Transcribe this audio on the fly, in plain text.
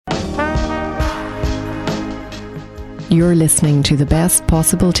You're listening to The Best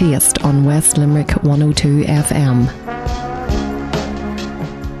Possible Taste on West Limerick 102 FM.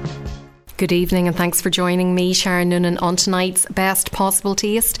 Good evening and thanks for joining me, Sharon Noonan, on tonight's Best Possible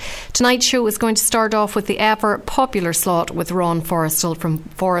Taste. Tonight's show is going to start off with the ever popular slot with Ron Forrestal from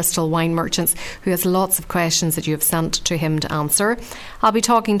Forrestal Wine Merchants, who has lots of questions that you have sent to him to answer. I'll be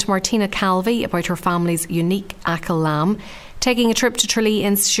talking to Martina Calvi about her family's unique Achill lamb, taking a trip to Tralee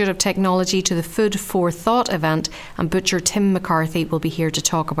Institute of Technology to the Food for Thought event, and butcher Tim McCarthy will be here to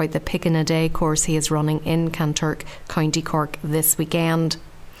talk about the Pickin' a Day course he is running in Kanturk, County Cork this weekend.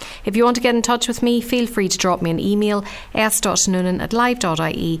 If you want to get in touch with me, feel free to drop me an email,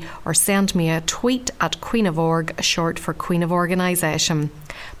 s.noonan@live.ie, or send me a tweet at Queen of Org, short for Queen of Organisation.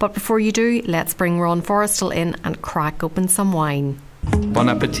 But before you do, let's bring Ron Forrestal in and crack open some wine. Bon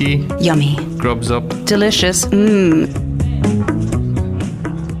appetit. Yummy. Grubs up. Delicious.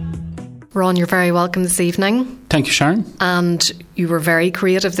 Ron, you're very welcome this evening. Thank you, Sharon. And you were very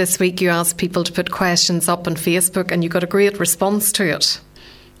creative this week. You asked people to put questions up on Facebook and you got a great response to it.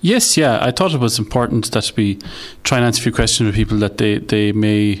 Yes, yeah. I thought it was important that we try and answer a few questions with people that they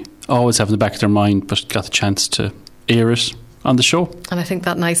may always have in the back of their mind but got the chance to air it on the show. And I think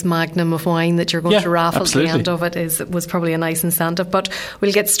that nice magnum of wine that you're going to raffle absolutely. at the end of it was probably a nice incentive. But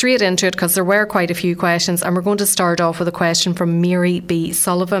we'll get straight into it because there were quite a few questions, and we're going to start off with a question from Mary B.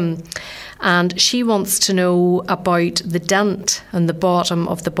 Sullivan. And she wants to know about the dent on the bottom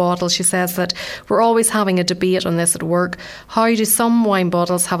of the bottle. She says that we're always having a debate on this at work. How do some wine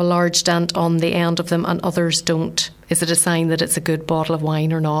bottles have a large dent on the end of them and others don't? Is it a sign that it's a good bottle of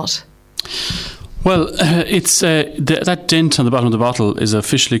wine or not? Well, it's that dent on the bottom of the bottle is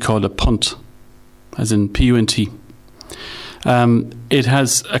officially called a punt, as in P-U-N-T. It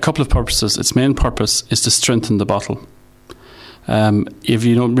has a couple of purposes. Its main purpose is to strengthen the bottle. If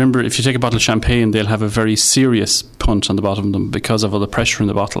you don't remember, if you take a bottle of champagne, they'll have a very serious punt on the bottom of them because of all the pressure in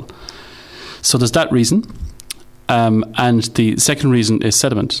the bottle. So there's that reason. And the second reason is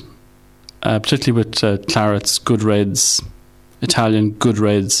sediment, particularly with clarets, good reds, Italian good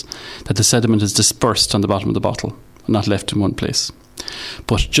reds, that the sediment is dispersed on the bottom of the bottle and not left in one place.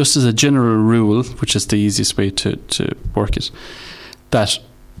 But just as a general rule, which is the easiest way to work it, that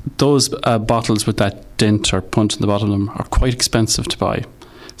those bottles with that dent or punt on the bottom of them are quite expensive to buy.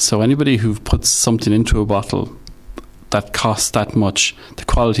 So anybody who puts something into a bottle that costs that much, the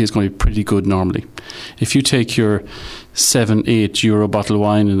quality is going to be pretty good normally. If you take your €7-8 bottle of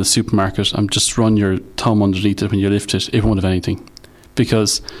wine in the supermarket and just run your thumb underneath it when you lift it, it won't have anything,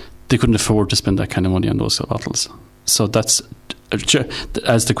 because they couldn't afford to spend that kind of money on those bottles. So that's,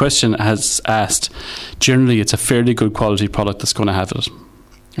 as the question has asked, generally it's a fairly good quality product that's going to have it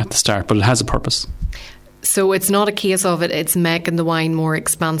at the start, but it has a purpose. So it's not a case of it's making the wine more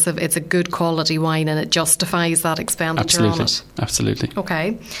expensive. It's a good quality wine and it justifies that expenditure on it. Absolutely.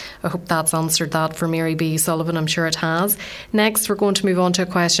 Okay. I hope that's answered that for Mary B. Sullivan. I'm sure it has. Next, we're going to move on to a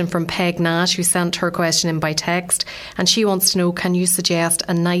question from Peg Nash, who sent her question in by text. And she wants to know, can you suggest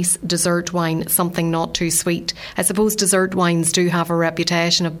a nice dessert wine, something not too sweet? I suppose dessert wines do have a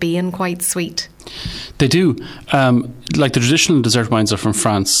reputation of being quite sweet. They do. Like the traditional dessert wines are from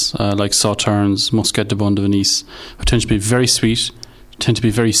France, like Sauternes, Muscat de Bon de Venise, who tend to be very sweet, tend to be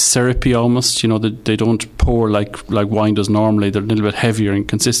very syrupy almost. You know, they don't pour like wine does normally. They're a little bit heavier in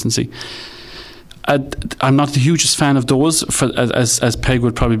consistency. I'm not the hugest fan of those, as Peg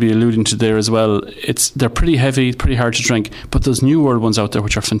would probably be alluding to there as well. They're pretty heavy, pretty hard to drink, but those New World ones out there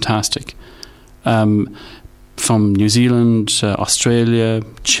which are fantastic. From New Zealand, Australia,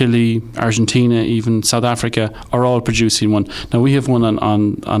 Chile, Argentina, even South Africa, are all producing one. Now we have one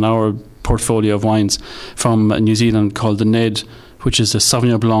on our portfolio of wines from New Zealand called the Ned, which is a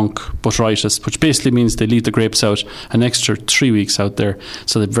Sauvignon Blanc Botrytis, which basically means they leave the grapes out an extra 3 weeks out there,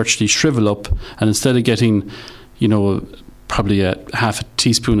 so they virtually shrivel up, and instead of getting, probably a half a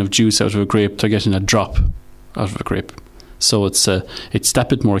teaspoon of juice out of a grape, they're getting a drop out of a grape. So it's that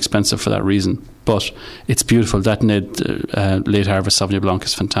bit more expensive for that reason. But it's beautiful. That Ned late harvest Sauvignon Blanc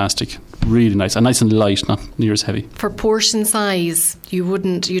is fantastic. Really nice. And nice and light, not near as heavy. For portion size,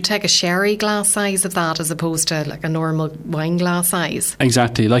 you take a sherry glass size of that as opposed to like a normal wine glass size.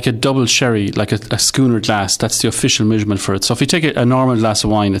 Exactly. Like a double sherry, like a schooner glass. That's the official measurement for it. So if you take a normal glass of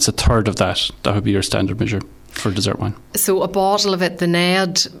wine, it's a third of that. That would be your standard measure. for dessert wine. So a bottle of it, the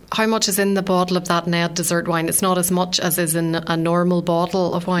Ned, how much is in the bottle of that Ned dessert wine? It's not as much as is in a normal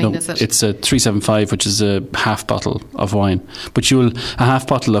bottle of wine, No, is it? it's a 375, which is a half bottle of wine. But a half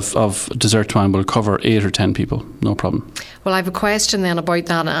bottle of dessert wine will cover 8 or 10 people, no problem. Well, I have a question then about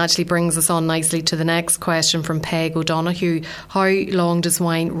that, and it actually brings us on nicely to the next question from Peg O'Donoghue. How long does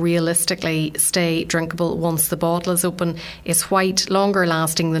wine realistically stay drinkable once the bottle is open? Is white longer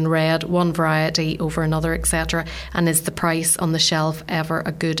lasting than red, one variety over another, etc.? And is the price on the shelf ever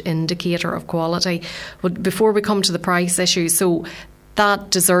a good indicator of quality? But before we come to the price issue, so that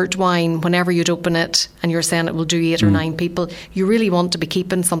dessert wine, whenever you'd open it and you're saying it will do 8 or 9 people, you really want to be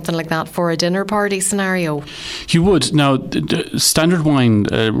keeping something like that for a dinner party scenario? You would. Now, the standard wine,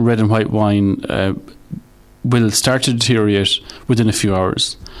 red and white wine, will start to deteriorate within a few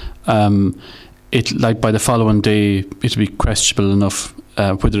hours. Like by the following day, it'll be questionable enough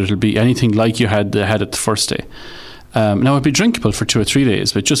whether it'll be anything like you had it the first day. Now, it'll be drinkable for 2 or 3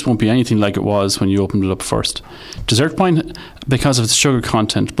 days, but it just won't be anything like it was when you opened it up first. Dessert wine, because of its sugar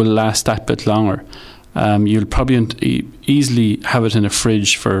content, will last that bit longer. You'll probably easily have it in a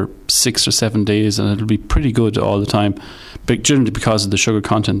fridge for 6 or 7 days, and it'll be pretty good all the time, but generally because of the sugar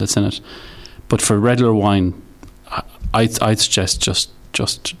content that's in it. But for regular wine, I'd suggest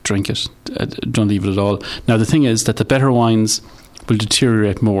just drink it. Don't leave it at all. Now, the thing is that the better wines will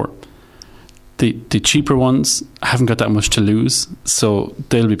deteriorate more. The cheaper ones haven't got that much to lose, so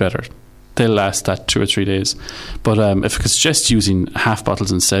they'll be better. They'll last that 2 or 3 days. But if I could suggest using half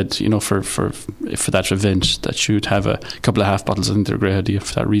bottles instead, for that event, that you'd have a couple of half bottles, I think they're a great idea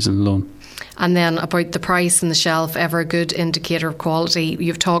for that reason alone. And then about the price and the shelf, ever a good indicator of quality.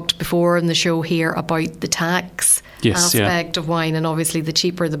 You've talked before in the show here about the tax aspect of wine, and obviously the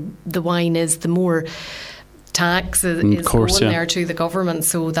cheaper the wine is, the more tax is going there to the government.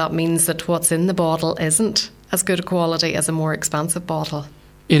 So that means that what's in the bottle isn't as good a quality as a more expensive bottle.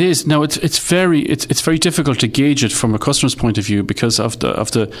 It is. Now it's very difficult to gauge it from a customer's point of view because of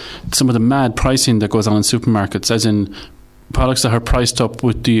some of the mad pricing that goes on in supermarkets, as in products that are priced up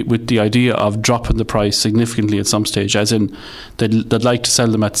with the idea of dropping the price significantly at some stage, as in they'd like to sell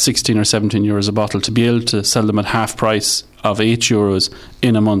them at 16 or 17 euros a bottle, to be able to sell them at half price of 8 euros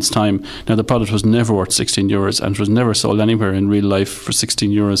in a month's time. Now, the product was never worth 16 euros and it was never sold anywhere in real life for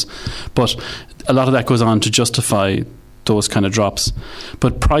 16 euros. But a lot of that goes on to justify those kind of drops.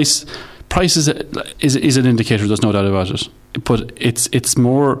 But price is an indicator, there's no doubt about it. But it's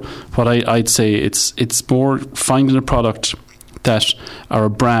more what I'd say, it's more finding a product that, or a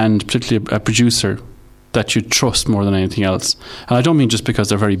brand, particularly a producer, that you trust more than anything else. And I don't mean just because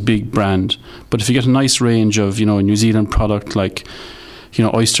they're a very big brand, but if you get a nice range of, a New Zealand product like,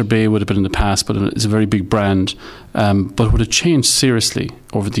 Oyster Bay would have been in the past, but it's a very big brand. But would have changed seriously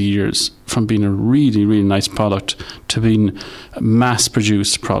over the years from being a really, really nice product to being a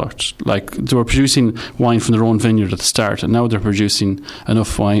mass-produced product. Like, they were producing wine from their own vineyard at the start, and now they're producing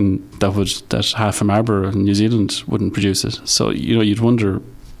enough wine that half a Marlborough in New Zealand wouldn't produce it. So, you'd wonder.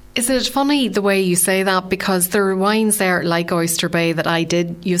 Isn't it funny the way you say that? Because there are wines there like Oyster Bay that I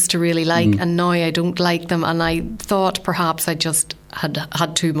used to really like, and now I don't like them, and I thought perhaps I just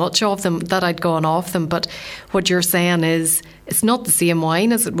had too much of them, that I'd gone off them. But what you're saying is it's not the same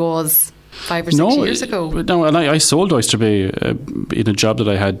wine as it was 5 or 6 years ago. No, and I sold Oyster Bay in a job that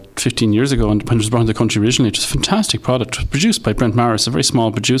I had 15 years ago, and when it was brought to the country originally, it was a fantastic product, produced by Brent Morris, a very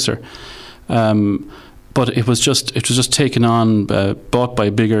small producer. But it was just taken on, bought by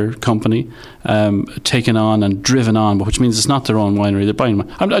a bigger company, taken on and driven on, which means it's not their own winery. They're buying.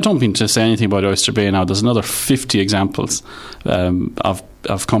 I don't mean to say anything about Oyster Bay now. There's another 50 examples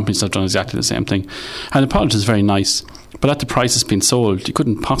of companies that have done exactly the same thing, and the product is very nice. But at the price it's been sold, you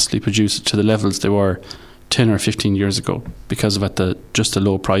couldn't possibly produce it to the levels they were 10 or 15 years ago because of the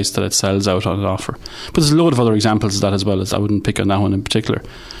low price that it sells out on an offer. But there's a load of other examples of that as well, as I wouldn't pick on that one in particular.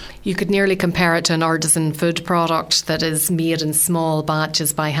 You could nearly compare it to an artisan food product that is made in small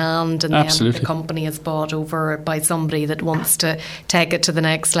batches by hand, and Absolutely. Then the company is bought over by somebody that wants to take it to the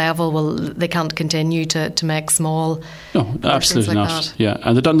next level. Well, they can't continue to make small. No, absolutely like not. That. Yeah,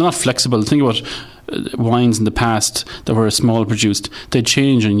 and they're not flexible. Think about wines in the past that were small produced. They'd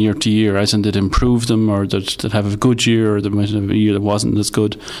change in year to year, as in they'd improve them, or they'd have a good year, or they might have a year that wasn't as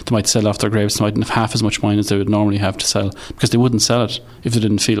good. They might sell off their grapes. They mightn't have half as much wine as they would normally have to sell, because they wouldn't sell it if they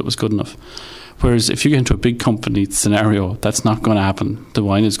didn't feel it was good enough. Whereas if you get into a big company scenario, that's not going to happen. The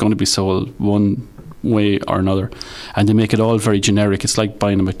wine is going to be sold one way or another, and they make it all very generic. It's like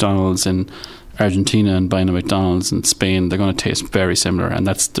buying a McDonald's in Argentina and buying a McDonald's in Spain. They're going to taste very similar, and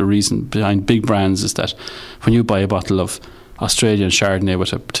that's the reason behind big brands, is that when you buy a bottle of Australian Chardonnay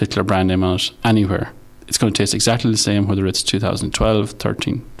with a particular brand name on it anywhere, it's going to taste exactly the same whether it's 2012,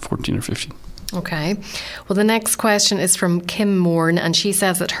 13, 14 or 15. Okay. Well, the next question is from Kim Morn, and she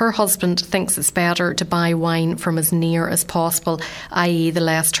says that her husband thinks it's better to buy wine from as near as possible, i.e. the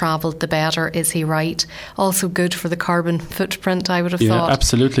less travelled the better. Is he right? Also good for the carbon footprint, I would have thought. Yeah,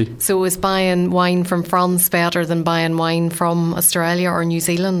 absolutely. So is buying wine from France better than buying wine from Australia or New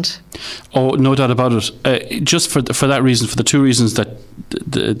Zealand? Oh, no doubt about it. Just for that reason, for the two reasons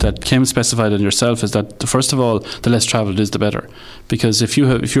that Kim specified in yourself, is that first of all, the less travelled is the better, because if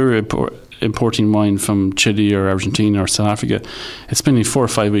you're importing wine from Chile or Argentina or South Africa, it's spending 4 or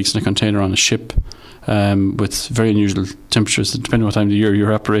 5 weeks in a container on a ship with very unusual temperatures, depending on what time of the year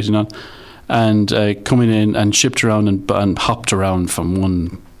you're operating on, and coming in and shipped around and hopped around from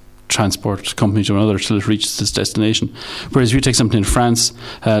one transport company to another till it reaches its destination. Whereas if you take something in France,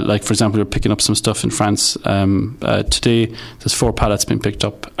 like for example, you're picking up some stuff in France today, there's 4 pallets being picked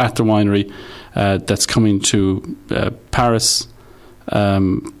up at the winery that's coming to Paris,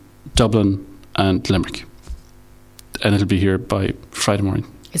 Dublin and Limerick, and it'll be here by Friday morning.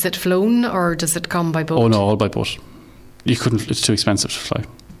 Is it flown or does it come by boat? Oh no, all by boat. You couldn't, it's too expensive to fly.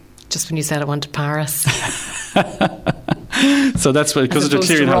 Just when you said it went to Paris. So that's what it goes to a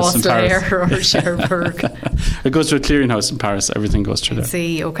clearinghouse in Paris. Or Cherbourg. It goes to a clearinghouse in Paris. Everything goes through there.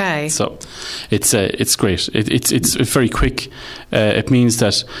 See, okay. So it's great. It's very quick. It means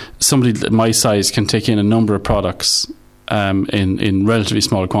that somebody my size can take in a number of products in relatively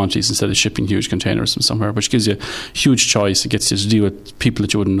small quantities instead of shipping huge containers from somewhere, which gives you a huge choice. It gets you to deal with people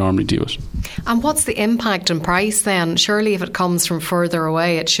that you wouldn't normally deal with. And what's the impact on price then? Surely if it comes from further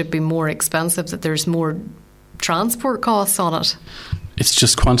away, it should be more expensive, that there's more transport costs on it. It's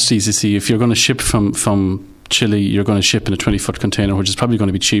just quantities, you see. If you're going to ship from Chile, you're going to ship in a 20-foot container, which is probably going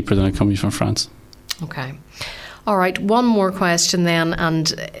to be cheaper than it coming from France. Okay. All right, one more question then,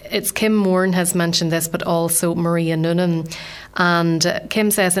 and it's Kim Morn has mentioned this, but also Maria Noonan. And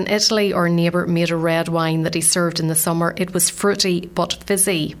Kim says, in Italy, our neighbour made a red wine that he served in the summer. It was fruity but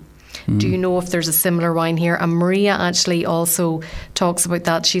fizzy. Do you know if there's a similar wine here? And Maria actually also talks about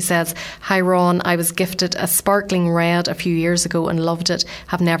that. She says, "Hi Ron, I was gifted a sparkling red a few years ago and loved it.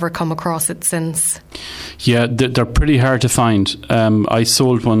 Have never come across it since." Yeah, they're pretty hard to find. I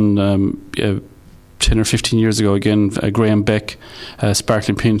sold one 10 or 15 years ago, again, Graham Beck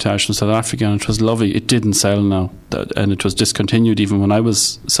sparkling Pinotage from South Africa, and it was lovely. It didn't sell now, and it was discontinued even when I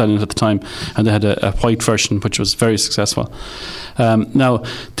was selling it at the time, and they had a white version which was very successful. Now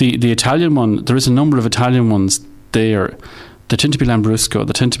the Italian one, there is a number of Italian ones there. They tend to be Lambrusco,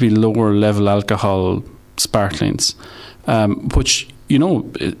 they tend to be lower level alcohol sparklings, which, you know,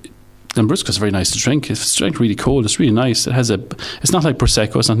 Lambrusco is very nice to drink. If it's drank really cold, it's really nice. It's not like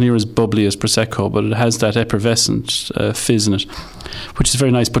Prosecco. It's not near as bubbly as Prosecco, but it has that effervescent fizz in it, which is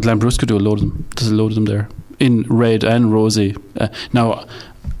very nice. But Lambrusco there's a load of them there in red and rosé. Now,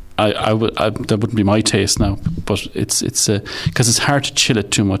 that wouldn't be my taste now, but it's because it's hard to chill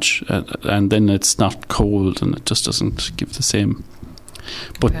it too much, and then it's not cold, and it just doesn't give the same.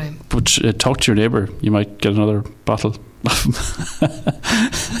 But okay. But talk to your neighbour. You might get another bottle.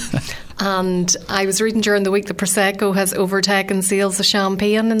 And I was reading during the week that Prosecco has overtaken sales of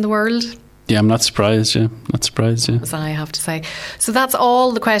champagne in the world. Yeah, I'm not surprised, yeah. As I have to say. So that's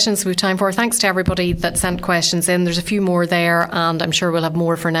all the questions we've time for. Thanks to everybody that sent questions in. There's a few more there, and I'm sure we'll have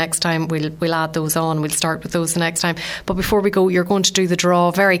more for next time. We'll add those on. We'll start with those the next time. But before we go, you're going to do the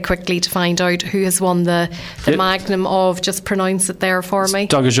draw very quickly to find out who has won the Magnum of, just pronounce it there for me.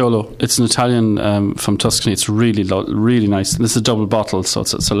 Dogagiolo. It's an Italian from Tuscany. It's really really nice. This is a double bottle, so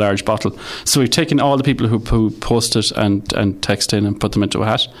it's a large bottle. So we've taken all the people who posted and text in and put them into a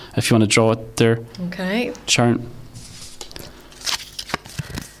hat. If you want to draw it there. Okay. Sharon.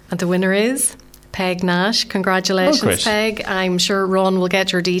 And the winner is Peg Nash. Congratulations, Peg. I'm sure Ron will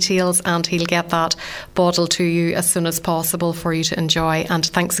get your details and he'll get that bottle to you as soon as possible for you to enjoy. And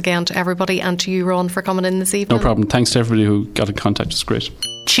thanks again to everybody, and to you, Ron, for coming in this evening. No problem. Thanks to everybody who got in contact. It's great.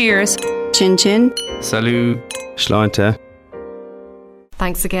 Cheers. Chin chin. Salut. Sláinte.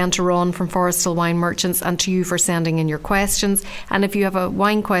 Thanks again to Ron from Forrestal Wine Merchants, and to you for sending in your questions. And if you have a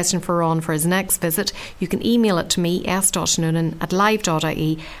wine question for Ron for his next visit, you can email it to me,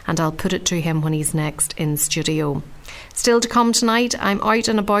 s.noonan@live.ie, and I'll put it to him when he's next in studio. Still to come tonight, I'm out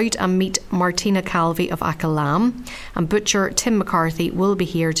and about and meet Martina Calvi of Achilam, and butcher Tim McCarthy will be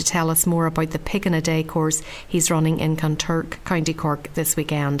here to tell us more about the Pig in a Day course he's running in Kanturk, County Cork this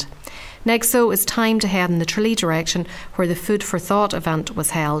weekend. Next, though, it's time to head in the Tralee direction, where the Food for Thought event was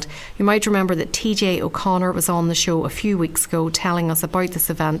held. You might remember that TJ O'Connor was on the show a few weeks ago telling us about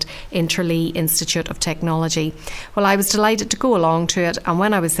this event in Tralee Institute of Technology. Well, I was delighted to go along to it, and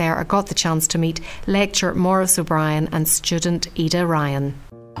when I was there I got the chance to meet lecturer Maurice O'Brien and student Ida Ryan.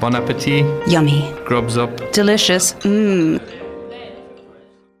 Bon appetit. Yummy. Grubs up. Delicious.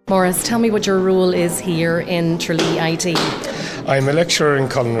 Maurice, tell me what your role is here in Tralee IT. I'm a lecturer in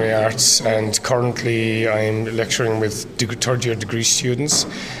culinary arts, and currently I'm lecturing with third year degree students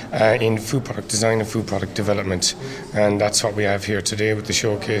in food product design and food product development, and that's what we have here today with the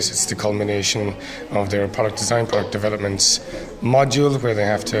showcase. It's the culmination of their product design, product development module, where they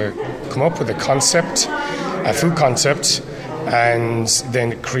have to come up with a concept, a food concept, and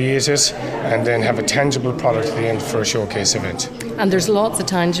then create it and then have a tangible product at the end for a showcase event. And there's lots of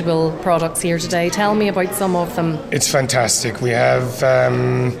tangible products here today. Tell me about some of them. It's fantastic. We have,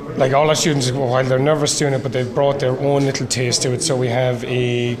 like all our students, while they're nervous doing it, but they've brought their own little taste to it. So we have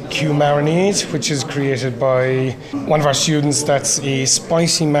a Q marinade, which is created by one of our students. That's a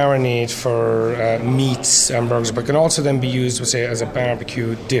spicy marinade for meats and burgers, but can also then be used, say, as a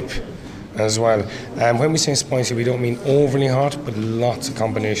barbecue dip as well. When we say spicy, we don't mean overly hot, but lots of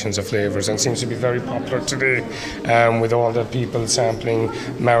combinations of flavours, and seems to be very popular today with all the people sampling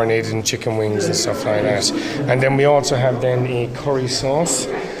marinated chicken wings and stuff like that. And then we also have then a curry sauce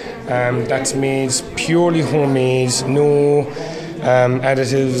that's made purely homemade, no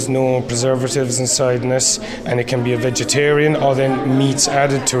additives, no preservatives inside this, and it can be a vegetarian or then meats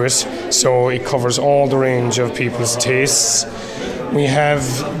added to it, so it covers all the range of people's tastes. We have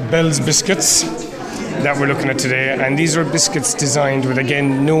Bell's biscuits that we're looking at today, and these are biscuits designed with,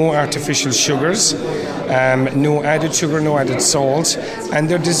 again, no artificial sugars, no added sugar, no added salt, and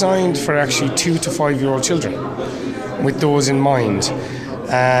they're designed for actually 2 to 5 year old children with those in mind.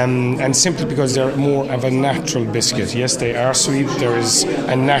 And simply because they're more of a natural biscuit. Yes, they are sweet, there is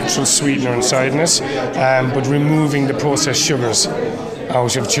a natural sweetener inside it, but removing the processed sugars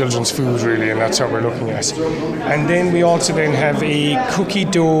out of children's food, really, and that's what we're looking at. And then we also then have a cookie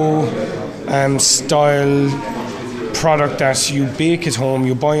dough style product that you bake at home.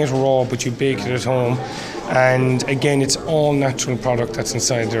 You buy it raw, but you bake it at home. And again, it's all natural product that's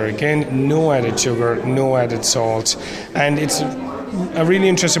inside there. Again, no added sugar, no added salt, and it's a really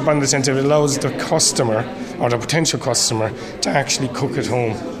interesting one in the sense that it allows the customer or the potential customer to actually cook at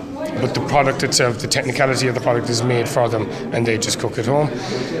home. But the product itself, the technicality of the product is made for them, and they just cook at home.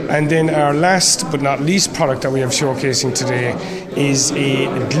 And then our last but not least product that we have showcasing today is a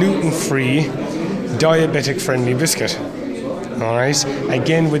gluten-free, diabetic-friendly biscuit. All right,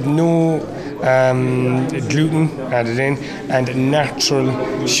 again with no gluten added in and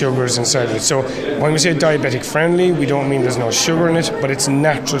natural sugars inside of it. So when we say diabetic friendly, we don't mean there's no sugar in it, but it's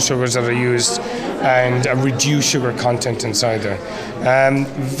natural sugars that are used and a reduced sugar content inside there.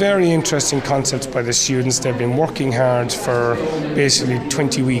 Very interesting concepts by the students. They've been working hard for basically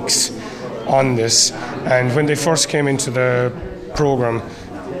 20 weeks on this, and when they first came into the program,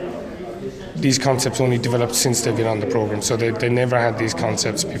 these concepts only developed since they've been on the program, so they never had these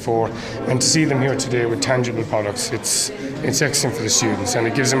concepts before. And to see them here today with tangible products, it's excellent for the students, and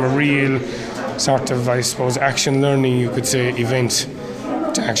it gives them a real sort of, I suppose, action learning, you could say, event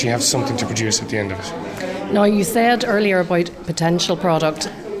to actually have something to produce at the end of it. Now, you said earlier about potential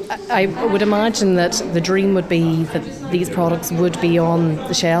product. I would imagine that the dream would be that these products would be on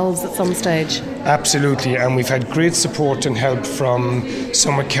the shelves at some stage. Absolutely, and we've had great support and help from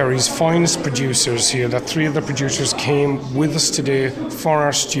some of Kerry's finest producers here. That 3 of the producers came with us today for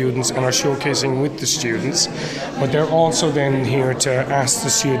our students and are showcasing with the students, but they're also then here to ask the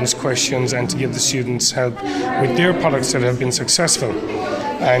students questions and to give the students help with their products that have been successful.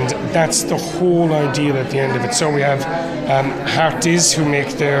 And that's the whole ideal at the end of it. So we have Hearties, who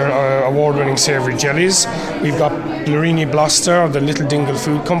make their award-winning savoury jellies. We've got Blerini Bloster, the Little Dingle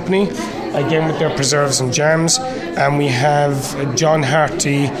Food Company, again with their preserves and jams. And we have John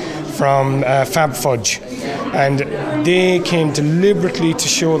Harty from Fab Fudge. And they came deliberately to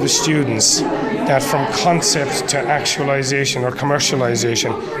show the students that from concept to actualisation or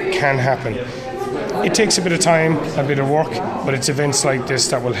commercialisation can happen. It takes a bit of time, a bit of work, but it's events like this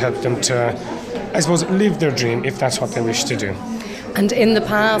that will help them to, I suppose, live their dream if that's what they wish to do. And in the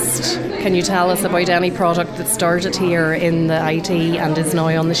past, can you tell us about any product that started here in the IT and is now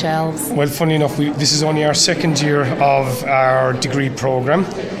on the shelves? Well, funny enough, this is only our second year of our degree programme,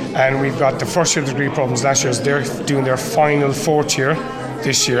 and we've got the first year of the degree programmes last year, they're doing their final 4th year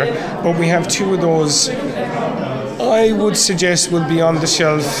this year, but we have 2 of those I would suggest will be on the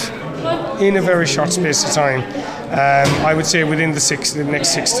shelf in a very short space of time. I would say within the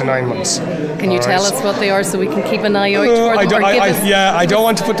next 6 to 9 months. Can you tell us what they are so we can keep an eye out for them? I don't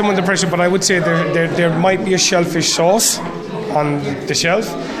want to put them under pressure, but I would say there might be a shellfish sauce on the shelf,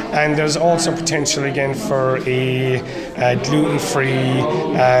 and there's also potential again for a gluten-free,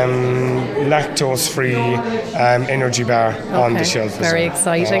 lactose-free energy bar on the shelf. Very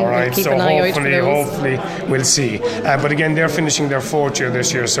exciting. All right. We'll keep an eye out for those. Hopefully we'll see. But again, they're finishing their 4th year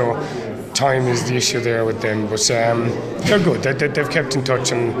this year, so time is the issue there with them. But they're good. They've kept in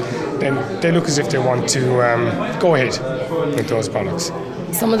touch, and they look as if they want to go ahead with those products.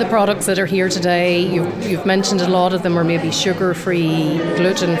 Some of the products that are here today, you've mentioned a lot of them are maybe sugar-free,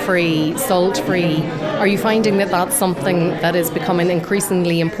 gluten-free, salt-free. Are you finding that that's something that is becoming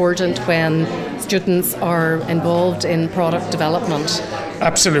increasingly important when students are involved in product development?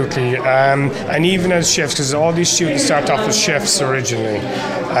 Absolutely. And even as chefs, because all these students start off as chefs originally.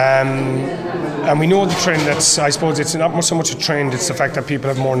 And we know the trend that's, I suppose it's not so much a trend, it's the fact that people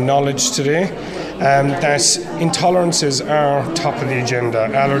have more knowledge today. That intolerances are top of the agenda,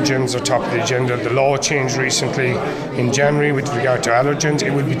 allergens are top of the agenda. The law changed recently in January with regard to allergens.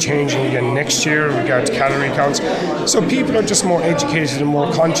 It will be changing again next year with regard to calorie counts. So people are just more educated and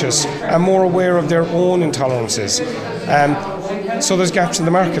more conscious and more aware of their own intolerances. So there's gaps in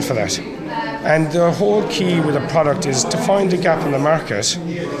the market for that. And the whole key with a product is to find a gap in the market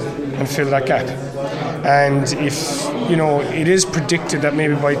and fill that gap. And if, it is predicted that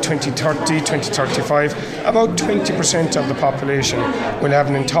maybe by 2030, 2035, about 20% of the population will have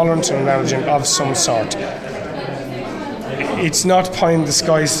an intolerance or an allergen of some sort. It's not pie in the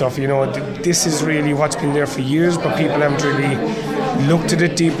sky stuff, this is really what's been there for years, but people haven't really looked at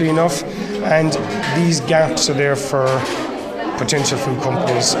it deeply enough. And these gaps are there for potential food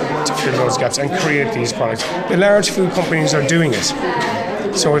companies to fill those gaps and create these products. The large food companies are doing it.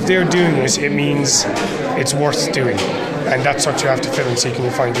 So if they're doing it, it means it's worth doing. And that's what you have to fill and see, can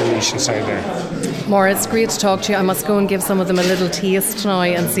you find your niche inside there. Maura, it's great to talk to you. I must go and give some of them a little taste now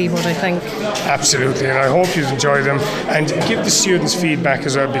and see what I think. Absolutely, and I hope you enjoy them. And give the students feedback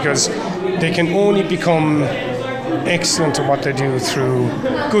as well, because they can only become excellent at what they do through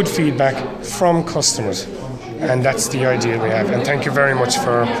good feedback from customers. And that's the idea we have. And thank you very much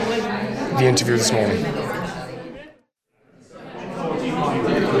for the interview this morning.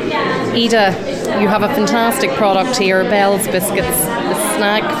 Ida, you have a fantastic product here, Bell's Biscuits, a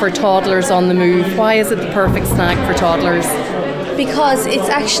snack for toddlers on the move. Why is it the perfect snack for toddlers? Because it's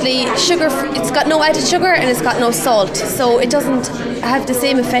actually it's got no added sugar and it's got no salt, so it doesn't have the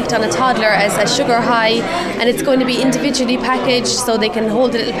same effect on a toddler as a sugar high, and it's going to be individually packaged so they can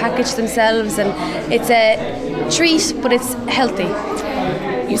hold the little package themselves, and it's a treat but it's healthy.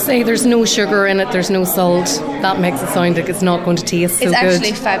 You say there's no sugar in it, there's no salt. That makes it sound like it's not going to taste so good. It's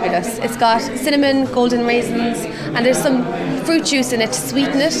actually fabulous. It's got cinnamon, golden raisins, and there's some fruit juice in it to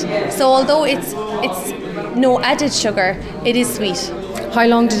sweeten it. So although it's no added sugar, it is sweet. How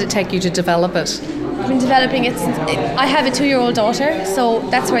long did it take you to develop it? I've been developing it since I have a 2-year-old daughter, so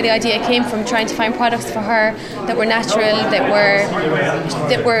that's where the idea came from, trying to find products for her that were natural, that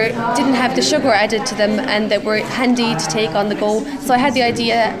didn't have the sugar added to them, and that were handy to take on the go. So I had the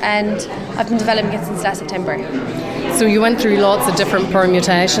idea, and I've been developing it since last September. So you went through lots of different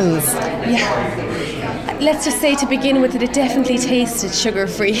permutations. Yeah. Let's just say to begin with that it definitely tasted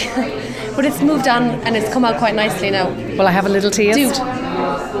sugar-free. But it's moved on and it's come out quite nicely now. Will I have a little taste? Do.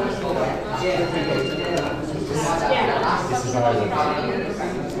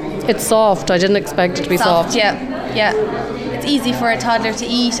 It's soft. I didn't expect it to be soft. Yeah. It's easy for a toddler to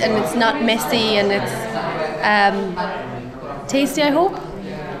eat, and it's not messy, and it's tasty, I hope.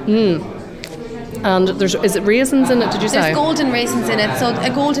 And is it raisins in it, did you say? There's golden raisins in it. So a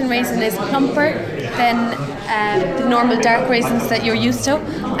golden raisin is plumper than the normal dark raisins that you're used to,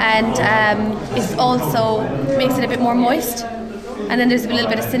 and it also makes it a bit more moist. And then there's a little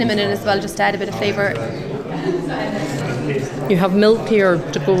bit of cinnamon in it as well, just to add a bit of flavour. You have milk here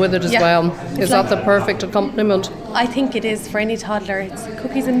to go with it as well. Is that the perfect accompaniment? I think it is for any toddler. It's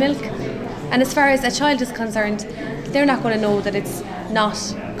cookies and milk. And as far as a child is concerned, they're not going to know that it's not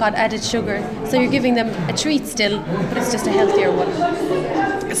got added sugar. So you're giving them a treat still, but it's just a healthier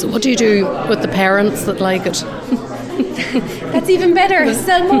one. So what do you do with the parents that like it? That's even better.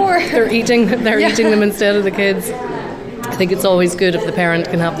 Sell more. They're eating them instead of the kids. I think it's always good if the parent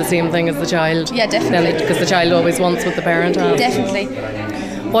can have the same thing as the child. Yeah, definitely. Because the child always wants what the parent has. Definitely.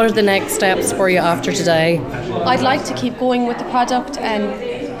 What are the next steps for you after today? I'd like to keep going with the product, and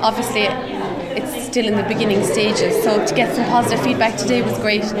obviously it's still in the beginning stages, so to get some positive feedback today was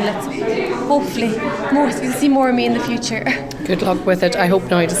great, and let's hopefully you'll see more of me in the future. Good luck with it. I hope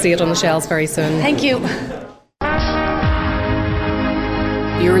now to see it on the shelves very soon. Thank you.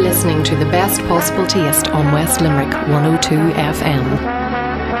 You're listening to The Best Possible Taste on West Limerick 102 FM.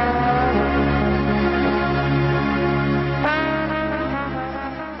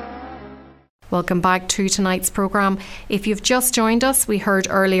 Welcome back to tonight's programme. If you've just joined us, we heard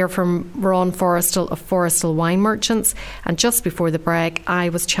earlier from Ron Forrestal of Forrestal Wine Merchants, and just before the break I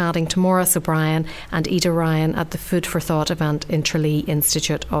was chatting to Maurice O'Brien and Ida Ryan at the Food for Thought event in Tralee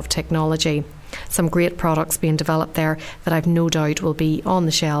Institute of Technology. Some great products being developed there that I've no doubt will be on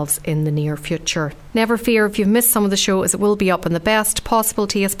the shelves in the near future. Never fear if you've missed some of the show, as it will be up on the Best Possible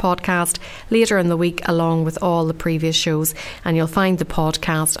Taste podcast later in the week along with all the previous shows, and you'll find the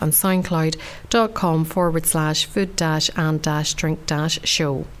podcast on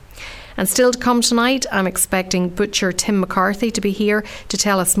soundcloud.com/food-and-drink-show. And still to come tonight, I'm expecting butcher Tim McCarthy to be here to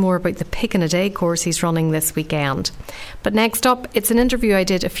tell us more about the Pickin' a Day course he's running this weekend. But next up, it's an interview I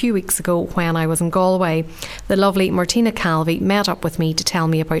did a few weeks ago when I was in Galway. The lovely Martina Calvi met up with me to tell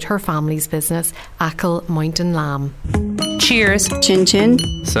me about her family's business, Achill Mountain Lamb. Cheers. Chin chin.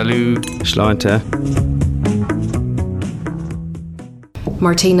 Salut. Sláinte.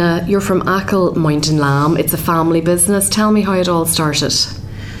 Martina, you're from Achill Mountain Lamb. It's a family business. Tell me how it all started.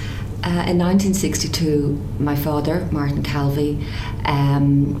 In 1962, my father, Martin Calvi,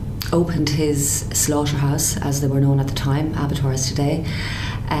 opened his slaughterhouse, as they were known at the time, abattoirs today,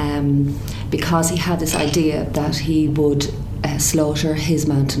 because he had this idea that he would slaughter his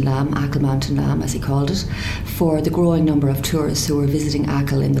mountain lamb, Achill Mountain Lamb as he called it, for the growing number of tourists who were visiting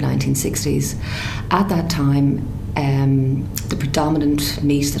Achill in the 1960s. At that time, the predominant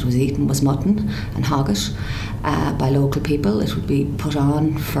meat that was eaten was mutton and hogget by local people. It would be put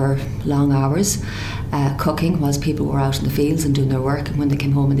on for long hours, cooking whilst people were out in the fields and doing their work, and when they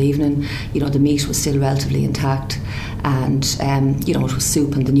came home in the evening, the meat was still relatively intact, and it was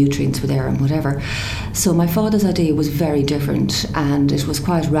soup and the nutrients were there and whatever. So my father's idea was very different, and it was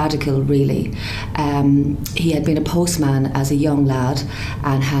quite radical really. He had been a postman as a young lad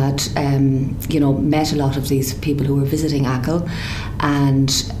and had met a lot of these people who were visiting Achill,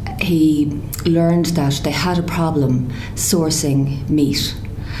 and he learned that they had a problem sourcing meat.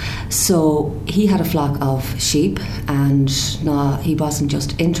 So he had a flock of sheep, and he wasn't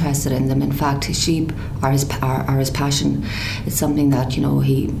just interested in them. In fact, his sheep are his passion. It's something that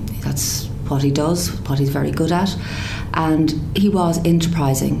that's what he does, what he's very good at, and he was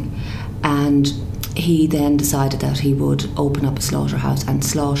enterprising. And he then decided that he would open up a slaughterhouse and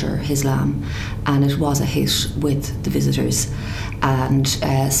slaughter his lamb, and it was a hit with the visitors, and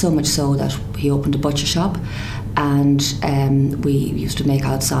so much so that he opened a butcher shop, and we used to make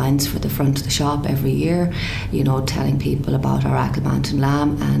out signs for the front of the shop every year, telling people about our Achill Mountain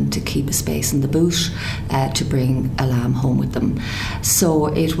Lamb and to keep a space in the boot to bring a lamb home with them. So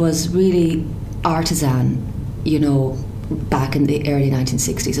it was really artisan, back in the early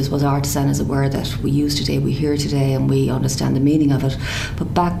 1960s. It was artisan as a word that we use today, we hear today, and we understand the meaning of it.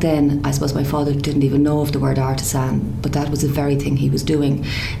 But back then, I suppose my father didn't even know of the word artisan, but that was the very thing he was doing.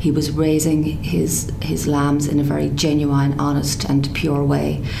 He was raising his lambs in a very genuine, honest and pure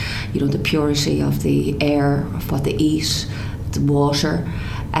way. The purity of the air, of what they eat, the water,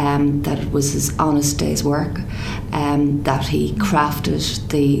 that it was his honest day's work, that he crafted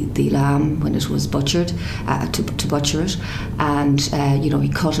the lamb when it was butchered, to butcher it, and he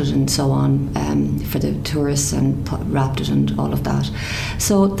cut it and so on for the tourists and wrapped it and all of that.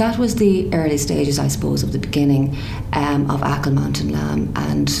 So that was the early stages, I suppose, of the beginning of Achill Mountain Lamb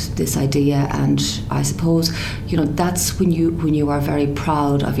and this idea. And I suppose that's when you are very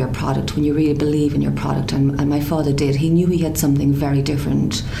proud of your product, when you really believe in your product, and my father did. He knew he had something very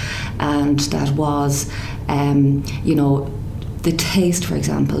different, and that was the taste, for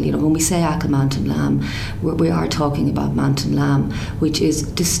example. When we say Achill Mountain Lamb, we are talking about mountain lamb, which is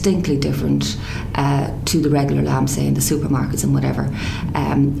distinctly different to the regular lamb, say in the supermarkets and whatever.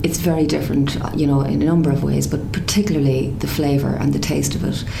 It's very different, in a number of ways, but particularly the flavour and the taste of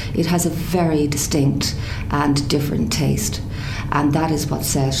it. It has a very distinct and different taste, and that is what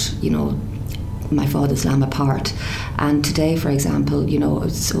set, my father's lamb apart. And today, for example,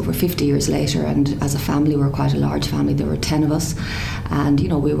 it's over 50 years later, and as a family, we're quite a large family. There were 10 of us, and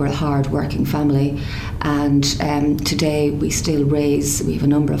we were a hard working family, and today we still raise, we have a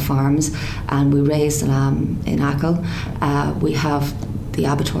number of farms, and we raise the lamb in Achill. We have the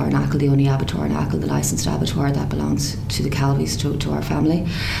abattoir in Achill, the only abattoir in Achill, the licensed abattoir that belongs to the Calvis, to our family,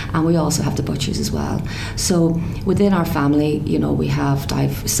 and we also have the butchers as well. So within our family, I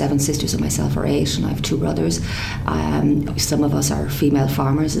have 7 sisters and myself are 8, and I have 2 brothers. Some of us are female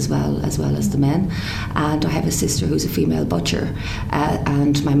farmers as well as the men, and I have a sister who's a female butcher,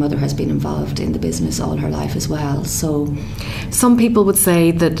 and my mother has been involved in the business all her life as well. So some people would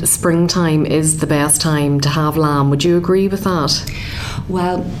say that springtime is the best time to have lamb. Would you agree with that?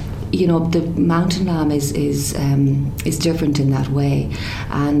 Well, the mountain lamb is different in that way,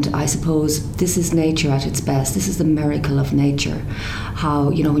 and I suppose this is nature at its best. This is the miracle of nature. How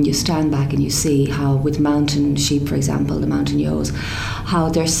when you stand back and you see how with mountain sheep, for example, the mountain ewes, how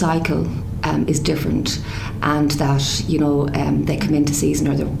their cycle is different, and that they come into season,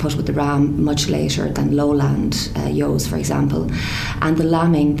 or they're put with the ram much later than lowland ewes, for example, and the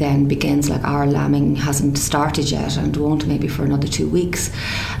lambing then begins. Like our lambing hasn't started yet and won't maybe for another 2 weeks,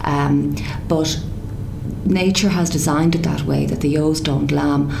 but nature has designed it that way, that the ewes don't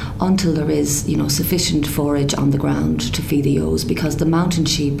lamb until there is sufficient forage on the ground to feed the ewes, because the mountain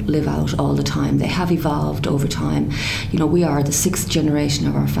sheep live out all the time. They have evolved over time. We are the 6th generation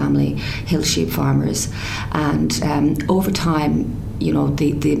of our family hill sheep farmers, and over time,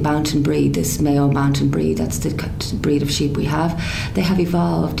 the mountain breed, this Mayo mountain breed, that's the breed of sheep we have, they have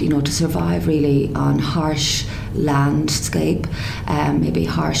evolved, to survive really on harsh landscape, maybe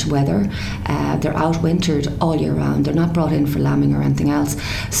harsh weather. They're outwintered all year round. They're not brought in for lambing or anything else.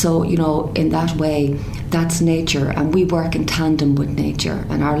 So, in that way, that's nature, and we work in tandem with nature,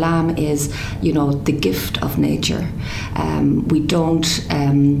 and our lamb is, the gift of nature. We don't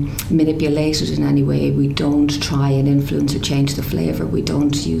manipulate it in any way. We don't try and influence or change the flavour. We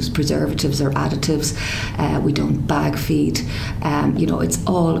don't use preservatives or additives. We don't bag feed. It's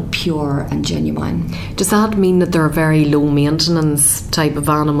all pure and genuine. Does that mean that they're a very low maintenance type of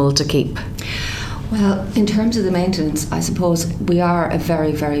animal to keep? Well, in terms of the maintenance, I suppose we are a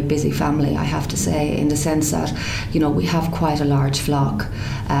very, very busy family, I have to say, in the sense that, we have quite a large flock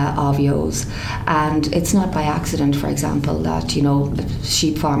of ewes. And it's not by accident, for example, that,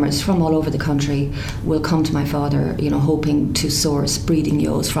 sheep farmers from all over the country will come to my father, hoping to source breeding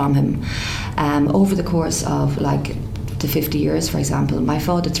ewes from him. Over the course of, the 50 years, for example, my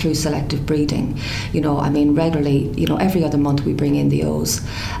father, through selective breeding, regularly, every other month we bring in the ewes,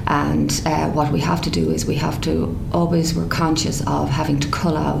 and what we have to do is we're conscious of having to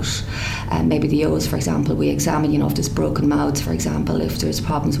cull out maybe the ewes, for example. We examine, if there's broken mouths, for example, if there's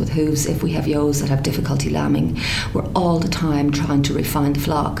problems with hooves, if we have ewes that have difficulty lambing. We're all the time trying to refine the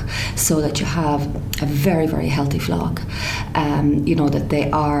flock so that you have a very, very healthy flock, that they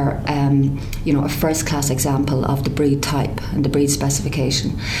are, a first-class example of the breed type and the breed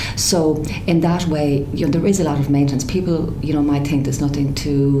specification. So in that way, there is a lot of maintenance. People, might think there's nothing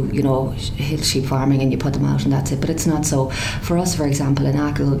to, hill sheep farming and you put them out and that's it, but it's not so. For us, for example, in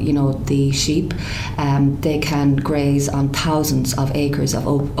Achill, the sheep, they can graze on thousands of acres of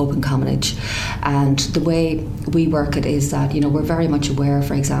open commonage, and the way we work it is that, we're very much aware,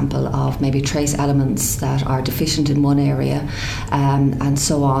 for example, of maybe trace elements that are deficient in one area, and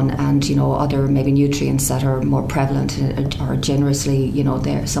so on, and other maybe nutrients that are more prevalent or generously,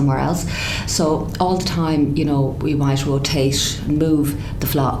 there somewhere else. So all the time, we might rotate and move the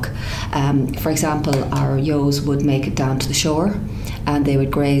flock. For example, our ewes would make it down to the shore, and they would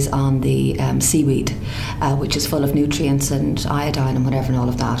graze on the seaweed, which is full of nutrients and iodine and whatever and all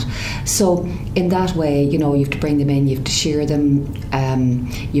of that. So in that way, you have to bring them in, you have to shear them.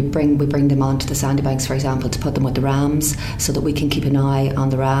 We bring them onto the sandy banks, for example, to put them with the rams, so that we can keep an eye on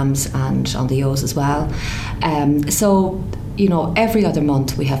the rams and on the ewes as well. So every other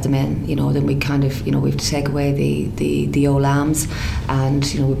month we have them in, then we kind of, we have to take away the ewe lambs, and,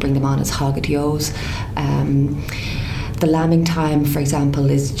 we bring them on as hogget ewes. The lambing time, for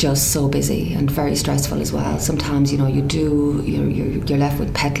example, is just so busy and very stressful as well. Sometimes, you're left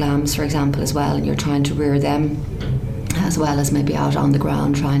with pet lambs, for example, as well, and you're trying to rear them, as well as maybe out on the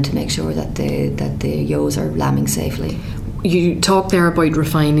ground trying to make sure that the ewes are lambing safely. You talked there about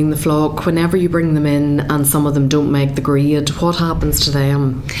refining the flock. Whenever you bring them in and some of them don't make the grade, what happens to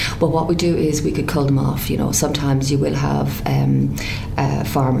them? Well, what we do is we could cull them off. Sometimes you will have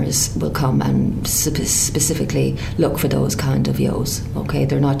farmers will come and specifically look for those kind of ewes. Okay,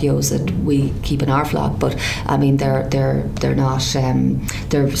 they're not ewes that we keep in our flock, but they're not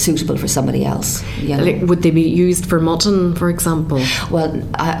they're suitable for somebody else. Would they be used for mutton, for example? Well,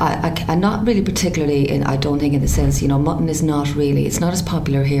 I not really particularly. I don't think in the sense, mutton is not really, it's not as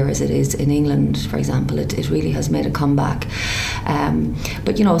popular here as it is in England, for example. It really has made a comeback.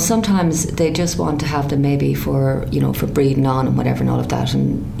 But sometimes they just want to have them maybe for breeding on and whatever and all of that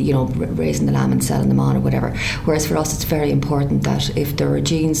and, you know, raising the lamb and selling them on or whatever. Whereas for us, it's very important that if there are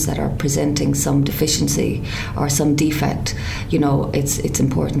genes that are presenting some deficiency or some defect, you know, it's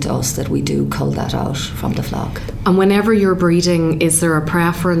important to us that we do cull that out from the flock. And whenever you're breeding, is there a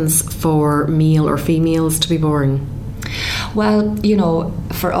preference for male or females to be born? Well, you know,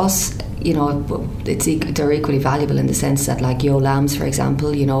 for us, you know, they're equally valuable in the sense that, like ewe lambs, for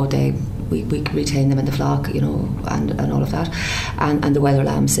example, you know, we retain them in the flock, you know, and all of that, and the wether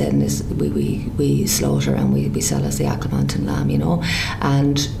lambs then is we slaughter and we sell as the Achill-Manton lamb, you know,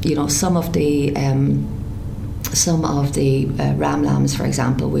 and you know some of the ram lambs, for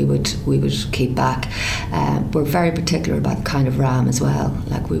example, we would keep back. We're very particular about the kind of ram as well.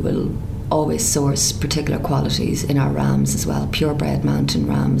 Like we will always source particular qualities in our rams as well, purebred mountain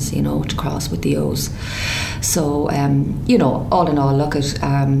rams, you know, to cross with the ewes. So, you know, all in all, look at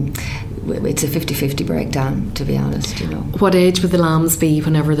it's a 50-50 breakdown, to be honest, you know. What age would the lambs be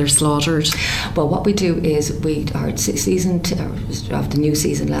whenever they're slaughtered? Well, what we do is our season of the new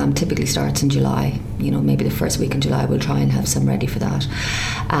season lamb typically starts in July. You know, maybe the first week in July we'll try and have some ready for that.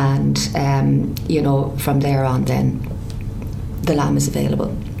 And, you know, from there on then the lamb is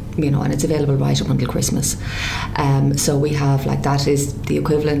available. You know, and it's available right up until Christmas. So we have, like, that is the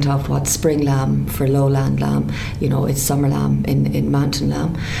equivalent of what spring lamb for lowland lamb, you know, it's summer lamb in mountain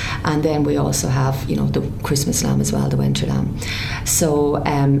lamb. And then we also have, you know, the Christmas lamb as well, the winter lamb. So,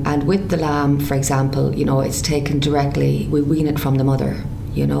 and with the lamb, for example, you know, it's taken directly, we wean it from the mother,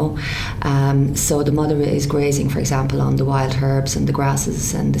 you know. So the mother is grazing, for example, on the wild herbs and the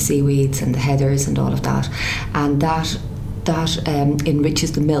grasses and the seaweeds and the heathers and all of that. And that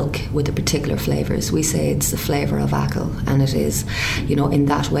enriches the milk with the particular flavours. We say it's the flavour of Achill, and it is, you know, in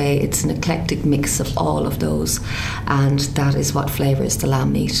that way it's an eclectic mix of all of those, and that is what flavours the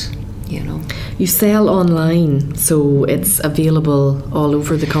lamb meat, you know. You sell online, so it's available all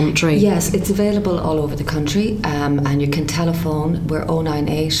over the country? Yes, it's available all over the country, and you can telephone. We're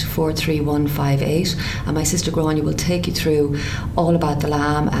 098 43158, and my sister Grania will take you through all about the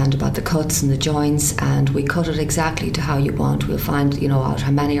lamb and about the cuts and the joints, and we cut it exactly to how you want. We'll find, you know, out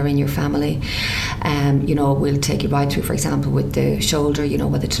how many are in your family. You know, we'll take you right through, for example, with the shoulder, you know,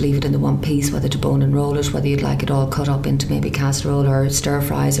 whether to leave it in the one piece, whether to bone and roll it, whether you'd like it all cut up into maybe casserole or stir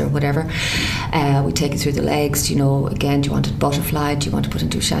fries or whatever. We take you through the legs, you know, again, do you want it butterfly, do you want to put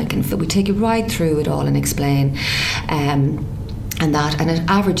into a shank? And we take you right through it all and explain. And it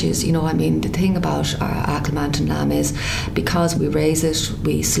averages, you know, I mean, the thing about our Achill-Manton lamb is because we raise it,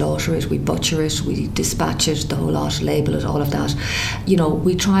 we slaughter it, we butcher it, we dispatch it, the whole lot, label it, all of that, you know,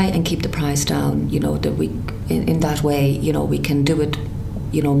 we try and keep the price down, you know, that we, in that way, you know, we can do it,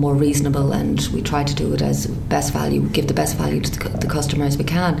 you know, more reasonable, and we try to do it as best value, give the best value to the customer as we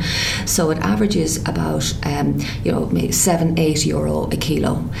can. So it averages about you know, maybe €7-8 a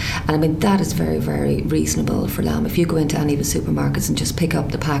kilo, and I mean that is very, very reasonable for lamb. If you go into any of the supermarkets and just pick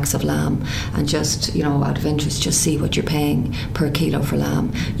up the packs of lamb and just, you know, out of interest, just see what you're paying per kilo for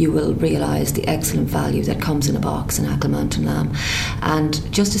lamb, you will realise the excellent value that comes in a box in Achill-Manton lamb. And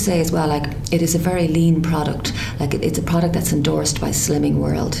just to say as well, like, it is a very lean product. Like, it's a product that's endorsed by Slimming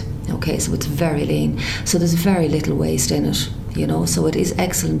World. Okay, so it's very lean. So there's very little waste in it, you know, so it is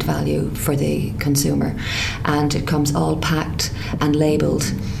excellent value for the consumer. And it comes all packed and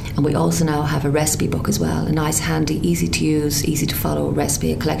labelled. And we also now have a recipe book as well, a nice, handy, easy to use, easy to follow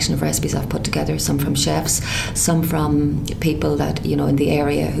recipe, a collection of recipes I've put together, some from chefs, some from people that, you know, in the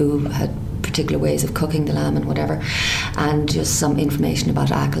area who had particular ways of cooking the lamb and whatever, and just some information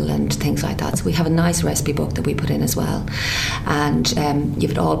about Achill and things like that. So we have a nice recipe book that we put in as well, and you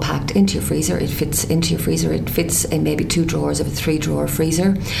have it all packed into your freezer. It fits into your freezer. It fits in maybe 2 drawers of a 3-drawer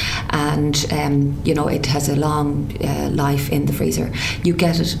freezer, and you know, it has a long life in the freezer. You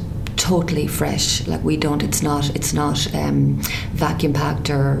get it totally fresh. Like, we don't, it's not vacuum packed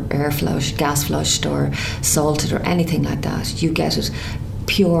or air flushed, gas flushed or salted or anything like that. You get it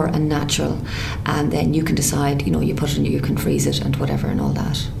pure and natural, and then you can decide, you know, you put it in, you can freeze it and whatever and all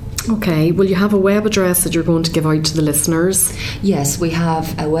that. Okay, will you have a web address that you're going to give out to the listeners? Yes, we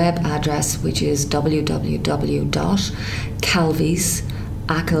have a web address which is www.Calvy's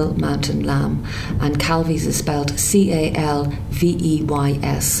Achill-Manton lamb, and Calvy's is spelled Calveys,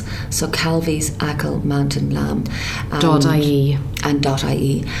 so Calvy's Achill-Manton lamb .ie. and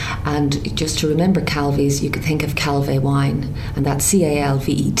 .ie. And just to remember Calve's, you could think of Calve Wine, and that's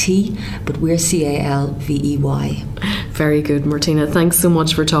CALVET, but we're CALVEY. Very good, Martina. Thanks so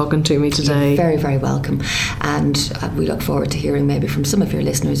much for talking to me today. You're very, very welcome. And we look forward to hearing maybe from some of your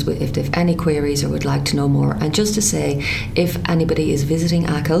listeners if they have any queries or would like to know more. And just to say, if anybody is visiting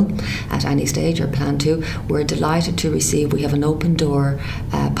Achill at any stage or plan to, we're delighted to receive. We have an open door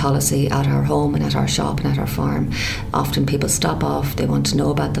policy at our home and at our shop and at our farm. Often people stop off, they want to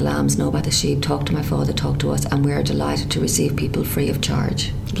know about the lambs, know about the sheep, talk to my father, talk to us, and we're delighted to receive people free of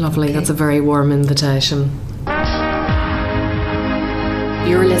charge. Lovely. Okay. That's a very warm invitation.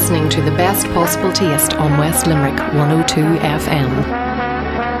 You're listening to The Best Possible Taste on West Limerick 102 FM.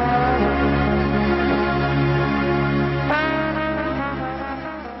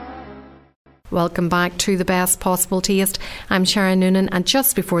 Welcome back to The Best Possible Taste. I'm Sharon Noonan, and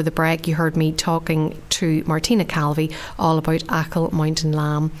just before the break you heard me talking to Martina Calve all about Achill Mountain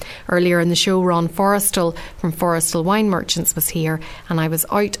Lamb. Earlier in the show, Ron Forrestal from Forrestal Wine Merchants was here, and I was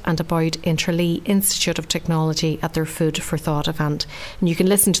out and about in Tralee Institute of Technology at their Food for Thought event. And you can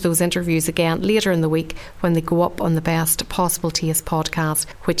listen to those interviews again later in the week when they go up on the Best Possible Taste podcast,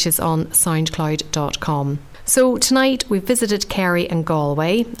 which is on soundcloud.com. So tonight we visited Kerry and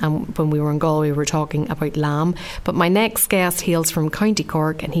Galway, and when we were in Galway we were talking about lamb, but my next guest hails from County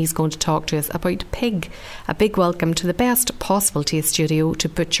Cork and he's going to talk to us about pig. A big welcome to the Best Possible Taste studio to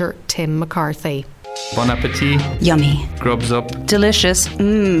butcher Tim McCarthy. Bon appetit. Yummy. Grubs up. Delicious.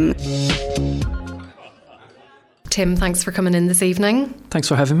 Tim, thanks for coming in this evening. Thanks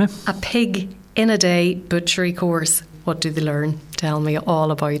for having me. A pig in a day butchery course. What do they learn? Tell me all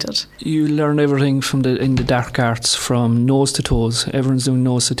about it. You learn everything in the dark arts, from nose to toes. Everyone's doing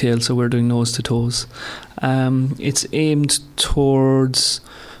nose to tail, so we're doing nose to toes. It's aimed towards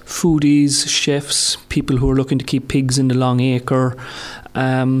foodies, chefs, people who are looking to keep pigs in the long acre.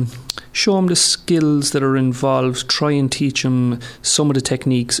 Show them the skills that are involved, try and teach them some of the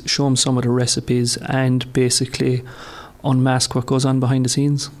techniques, show them some of the recipes, and basically unmask what goes on behind the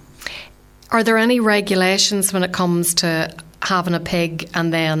scenes. Are there any regulations when it comes to having a pig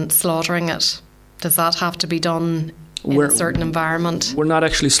and then slaughtering it? Does that have to be done in a certain environment? We're not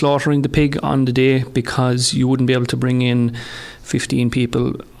actually slaughtering the pig on the day, because you wouldn't be able to bring in 15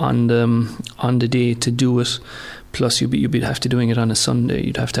 people on the day to do it. Plus you'd be have to doing it on a Sunday.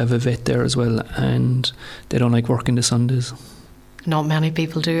 You'd have to have a vet there as well, and they don't like working the Sundays. Not many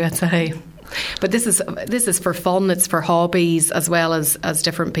people do, I'd say. But this is for fun. It's for hobbies, as well as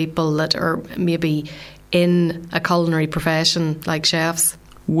different people that are maybe in a culinary profession, like chefs.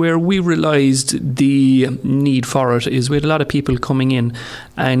 Where we realised the need for it is we had a lot of people coming in,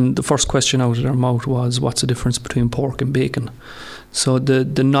 and the first question out of their mouth was, what's the difference between pork and bacon? So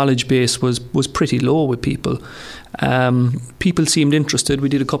the knowledge base was pretty low with people. People seemed interested. We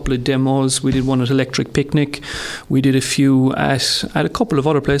did a couple of demos. We did one at Electric Picnic. We did a few at a couple of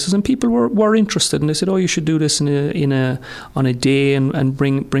other places, and people were interested. And they said, "Oh, you should do this on a day and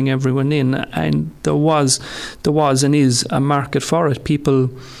bring everyone in." And there was and is a market for it.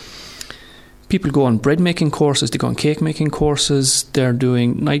 People go on bread making courses, they go on cake making courses, they're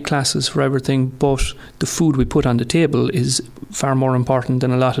doing night classes for everything, but the food we put on the table is far more important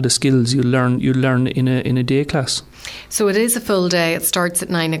than a lot of the skills you learn in a day class. So it is a full day. It starts at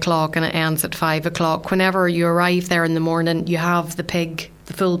 9 o'clock and it ends at 5 o'clock. Whenever you arrive there in the morning, you have the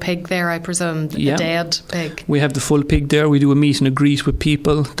full pig there, I presume, the dead pig. We have the full pig there. We do a meet and a greet with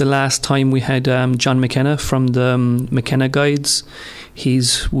people. The last time we had John McKenna from the McKenna Guides.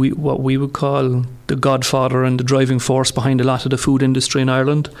 He's what we would call the godfather and the driving force behind a lot of the food industry in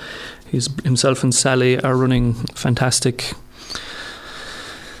Ireland. Himself and Sally are running fantastic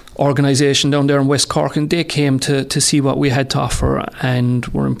organisation down there in West Cork, and they came to see what we had to offer and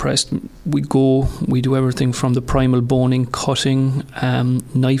were impressed. We do everything from the primal boning, cutting,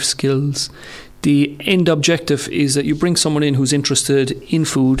 knife skills. The end objective is that you bring someone in who's interested in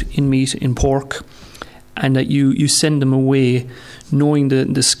food, in meat, in pork, and that you send them away knowing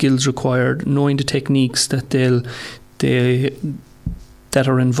the skills required, knowing the techniques that that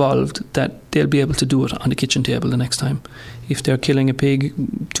are involved, that they'll be able to do it on the kitchen table the next time. If they're killing a pig,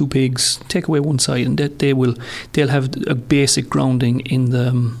 2 pigs, take away one side, and that they'll have a basic grounding in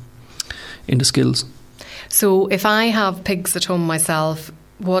the skills. So if I have pigs at home myself,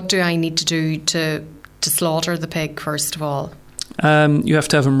 what do I need to do to slaughter the pig first of all? You have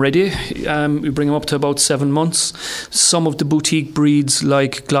to have them ready. We bring them up to about 7 months. Some of the boutique breeds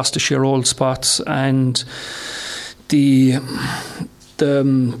like Gloucestershire Old Spots and the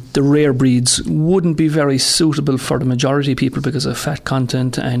the rare breeds wouldn't be very suitable for the majority of people because of fat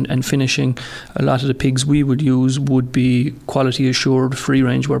content and finishing. A lot of the pigs we would use would be quality assured, free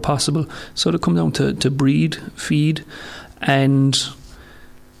range where possible. So to come down to breed, feed, and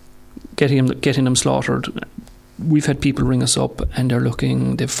getting them slaughtered. We've had people ring us up and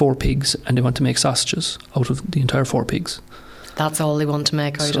they've 4 pigs and they want to make sausages out of the entire 4 pigs. That's all they want to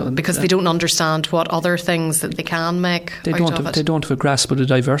make out of it, because they don't understand what other things that they can make They don't have a grasp of the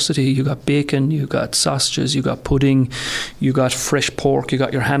diversity. You got bacon, you got sausages, you got pudding, you got fresh pork, you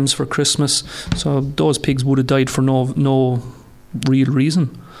got your hams for Christmas. So those pigs would have died for no real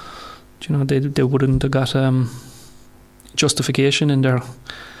reason. You know, they wouldn't have got justification in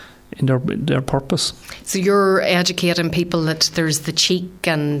their purpose. So you're educating people that there's the cheek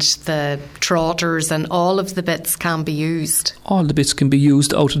and the trotters and all of the bits can be used. All the bits can be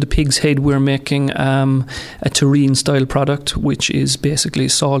used. Out of the pig's head we're making a terrine style product, which is basically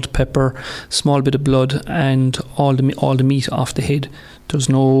salt, pepper, small bit of blood and all the meat off the head. There's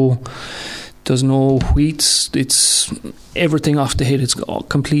no wheats, it's everything off the head. It's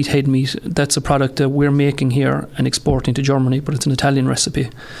complete head meat. That's a product that we're making here and exporting to Germany, but it's an Italian recipe.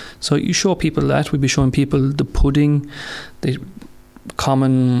 So you show people that. We'd be showing people the pudding. The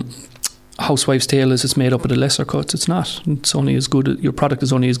common housewife's tale is it's made up of the lesser cuts. It's not. It's only as good. Your product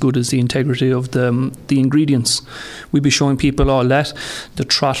is only as good as the integrity of the ingredients. We'd be showing people all that. The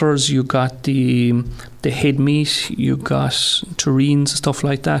trotters, you got the head meat, you got terrines, stuff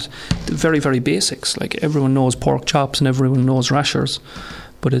like that. The very, very basics. Like everyone knows pork chops and everyone knows rashers,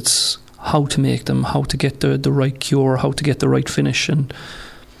 but it's how to make them, how to get the right cure, how to get the right finish, and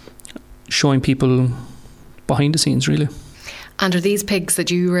showing people behind the scenes, really. And are these pigs that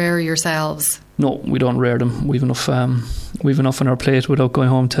you rear yourselves? No, we don't rear them. We've enough on our plate without going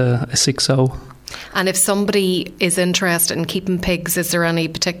home to a 6 sow. And if somebody is interested in keeping pigs, is there any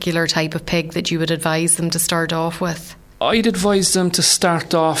particular type of pig that you would advise them to start off with? I'd advise them to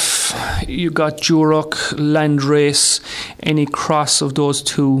start off, you got Duroc, Landrace, any cross of those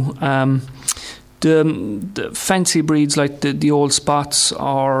two. The fancy breeds like the old spots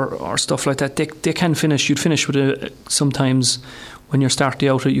or stuff like that, they can finish. You'd finish with sometimes when you're starting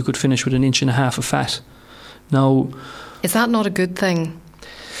out, you could finish with 1.5 inches of fat. Now, is that not a good thing?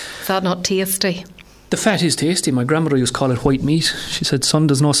 Is that not tasty? The fat is tasty. My grandmother used to call it white meat. She said, "Son,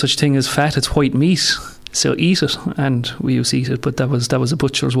 there's no such thing as fat. It's white meat. So eat it." And we used to eat it, but that was a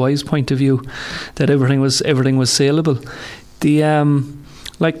butcher's wise point of view, that everything was saleable.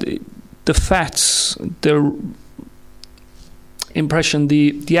 The fats, the impression,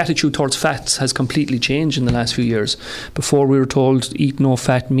 the attitude towards fats has completely changed in the last few years. Before we were told eat no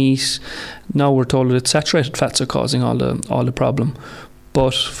fat meat. Now we're told that saturated fats are causing all the problem.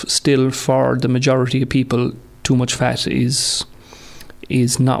 But still, for the majority of people, too much fat is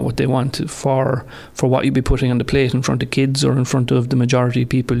not what they want. For what you'd be putting on the plate in front of kids or in front of the majority of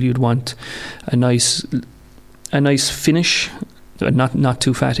people, you'd want a nice finish, not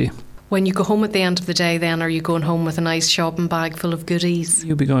too fatty. When you go home at the end of the day, then, are you going home with a nice shopping bag full of goodies?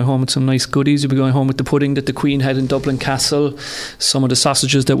 You'll be going home with some nice goodies. You'll be going home with the pudding that the Queen had in Dublin Castle, some of the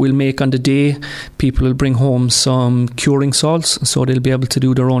sausages that we'll make on the day. People will bring home some curing salts, so they'll be able to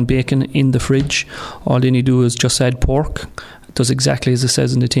do their own bacon in the fridge. All they need to do is just add pork. It does exactly as it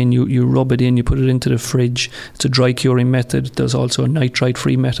says in the tin. You rub it in, you put it into the fridge. It's a dry curing method. There's also a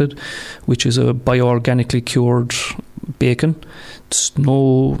nitrite-free method, which is a bioorganically cured bacon. It's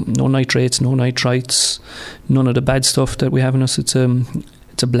no nitrates, no nitrites, none of the bad stuff that we have in us. It's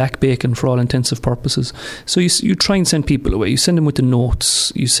a black bacon for all intensive purposes. So you try and send people away. You send them with the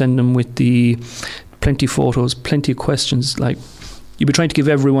notes. You send them with the plenty of photos, plenty of questions. Like, you'll be trying to give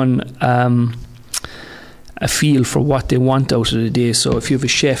everyone a feel for what they want out of the day. So if you have a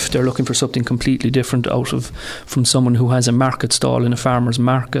chef, they're looking for something completely different from someone who has a market stall in a farmer's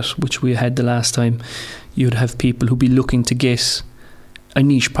market, which we had the last time. You'd have people who'd be looking to get a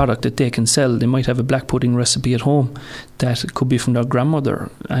niche product that they can sell. They might have a black pudding recipe at home that could be from their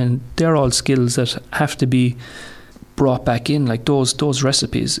grandmother, and they're all skills that have to be brought back in. Like those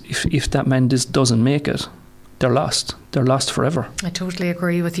recipes, if that man doesn't make it, they're lost forever. I totally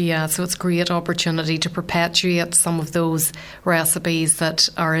agree with you. Yeah. So it's a great opportunity to perpetuate some of those recipes that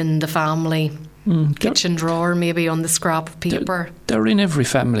are in the family kitchen drawer, maybe on the scrap of paper. They're in every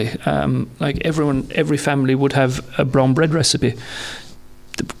family. Every family would have a brown bread recipe.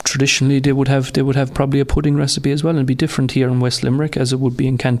 Traditionally, they would have probably a pudding recipe as well, and it'd be different here in West Limerick as it would be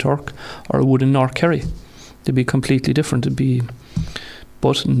in Kanturk or it would in North Kerry. They'd be completely different.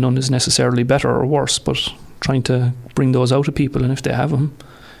 But none is necessarily better or worse. But trying to bring those out of people, and if they have them,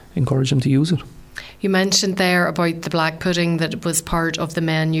 encourage them to use it. You mentioned there about the black pudding that was part of the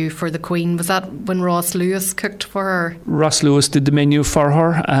menu for the Queen. Was that when Ross Lewis cooked for her? Ross Lewis did the menu for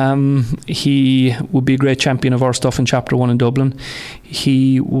her. He would be a great champion of our stuff in Chapter 1 in Dublin.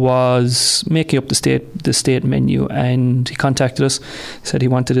 He was making up the state menu, and he contacted us, said he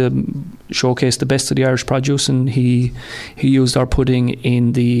wanted to showcase the best of the Irish produce, and he used our pudding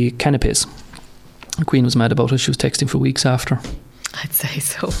in the canapes. The Queen was mad about it. She was texting for weeks after. I'd say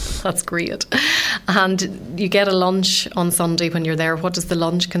so. That's great. And you get a lunch on Sunday when you're there. What does the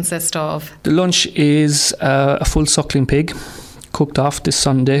lunch consist of? The lunch is a full suckling pig, cooked off this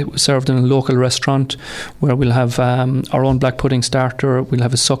Sunday, served in a local restaurant, where we'll have our own black pudding starter, we'll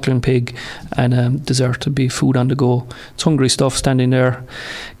have a suckling pig, and dessert to be food on the go. It's hungry stuff, standing there,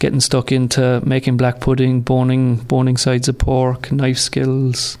 getting stuck into making black pudding, boning sides of pork, knife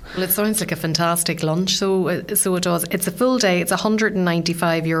skills. Well, it sounds like a fantastic lunch, so it does. It's a full day, it's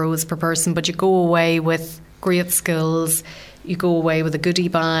 €195 per person, but you go away with great skills. You go away with a goodie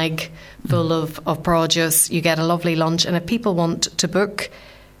bag full of produce. You get a lovely lunch. And if people want to book,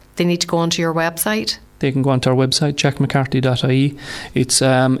 they need to go onto your website. They can go onto our website, jackmccarthy.ie. It's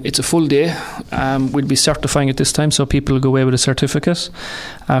a full day. We'll be certifying it this time, so people will go away with a certificate.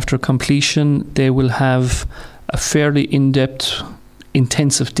 After completion, they will have a fairly in-depth,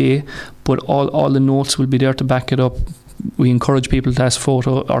 intensive day, but all the notes will be there to back it up. We encourage people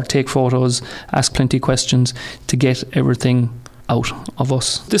to take photos, ask plenty of questions to get everything out of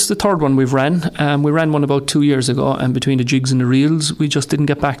us. This is the third one we've ran. We ran one about 2 years ago, and between the jigs and the reels, we just didn't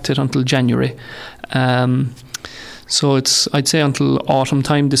get back to it until January. So I'd say until autumn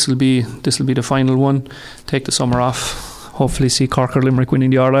time, this will be the final one. Take the summer off. Hopefully see Cork or Limerick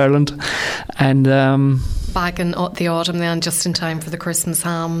winning the All-Ireland, and back in the autumn then, just in time for the Christmas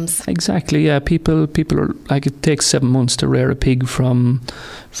hams. Exactly, yeah. People are like, it takes 7 months to rear a pig from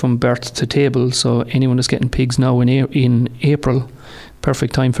birth to table. So anyone that's getting pigs now in April,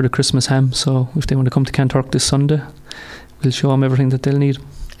 perfect time for the Christmas ham. So if they want to come to Kanturk this Sunday, we'll show them everything that they'll need.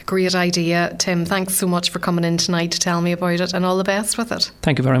 A great idea, Tim. Thanks so much for coming in tonight to tell me about it, and all the best with it.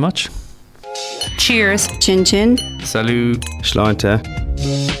 Thank you very much. Cheers. Chin chin. Salut. Sláinte.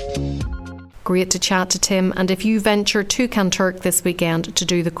 Great to chat to Tim, and if you venture to Kanturk this weekend to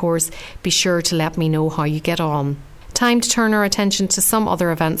do the course, be sure to let me know how you get on. Time to turn our attention to some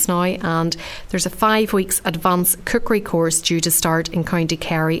other events now, and there's a 5 weeks advanced cookery course due to start in County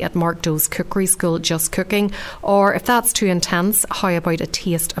Kerry at Mark Doe's Cookery School Just Cooking, or if that's too intense, how about a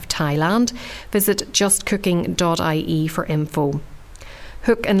taste of Thailand? Visit justcooking.ie for info.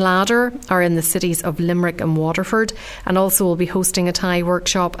 Hook and Ladder are in the cities of Limerick and Waterford, and also will be hosting a Thai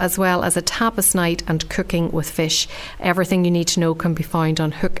workshop as well as a tapas night and cooking with fish. Everything you need to know can be found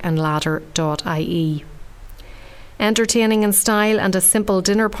on hookandladder.ie. Entertaining in style and a simple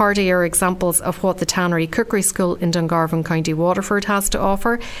dinner party are examples of what the Tannery Cookery School in Dungarvan, County Waterford has to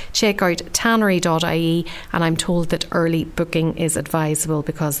offer. Check out tannery.ie, and I'm told that early booking is advisable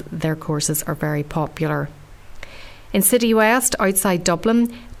because their courses are very popular. In City West, outside Dublin,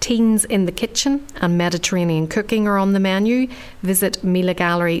 Teens in the Kitchen and Mediterranean Cooking are on the menu. Visit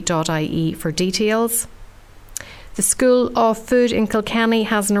milagallery.ie for details. The School of Food in Kilkenny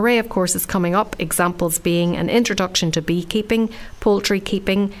has an array of courses coming up, examples being an introduction to beekeeping, poultry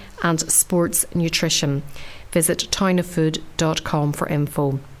keeping and sports nutrition. Visit townoffood.com for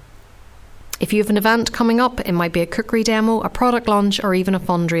info. If you have an event coming up, it might be a cookery demo, a product launch or even a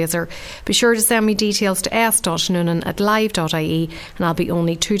fundraiser, be sure to send me details to s.noonan@live.ie, and I'll be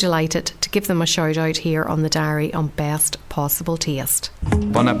only too delighted to give them a shout out here on the diary on Best Possible Taste.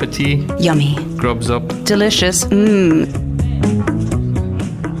 Bon appetit. Yummy. Grubs up. Delicious.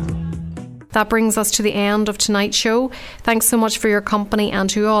 That brings us to the end of tonight's show. Thanks so much for your company, and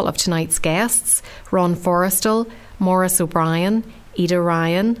to all of tonight's guests: Ron Forrestal, Maurice O'Brien, Ida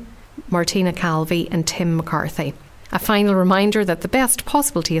Ryan, Martina Calvi and Tim McCarthy. A final reminder that the Best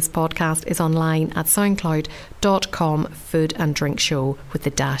Possible Taste podcast is online at soundcloud.com Food and Drink Show, with the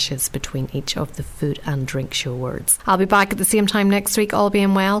dashes between each of the Food and Drink Show words. I'll be back at the same time next week, all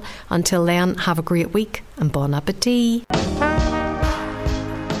being well. Until then, have a great week and bon appetit.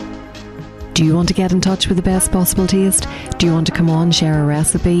 Do you want to get in touch with the Best Possible Taste? Do you want to come on, share a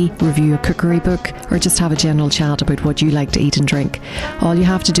recipe, review a cookery book, or just have a general chat about what you like to eat and drink? All you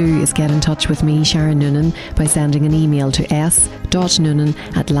have to do is get in touch with me, Sharon Noonan, by sending an email to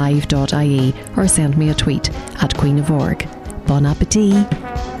s.noonan@live.ie or send me a tweet @Queen of Org. Bon appetit!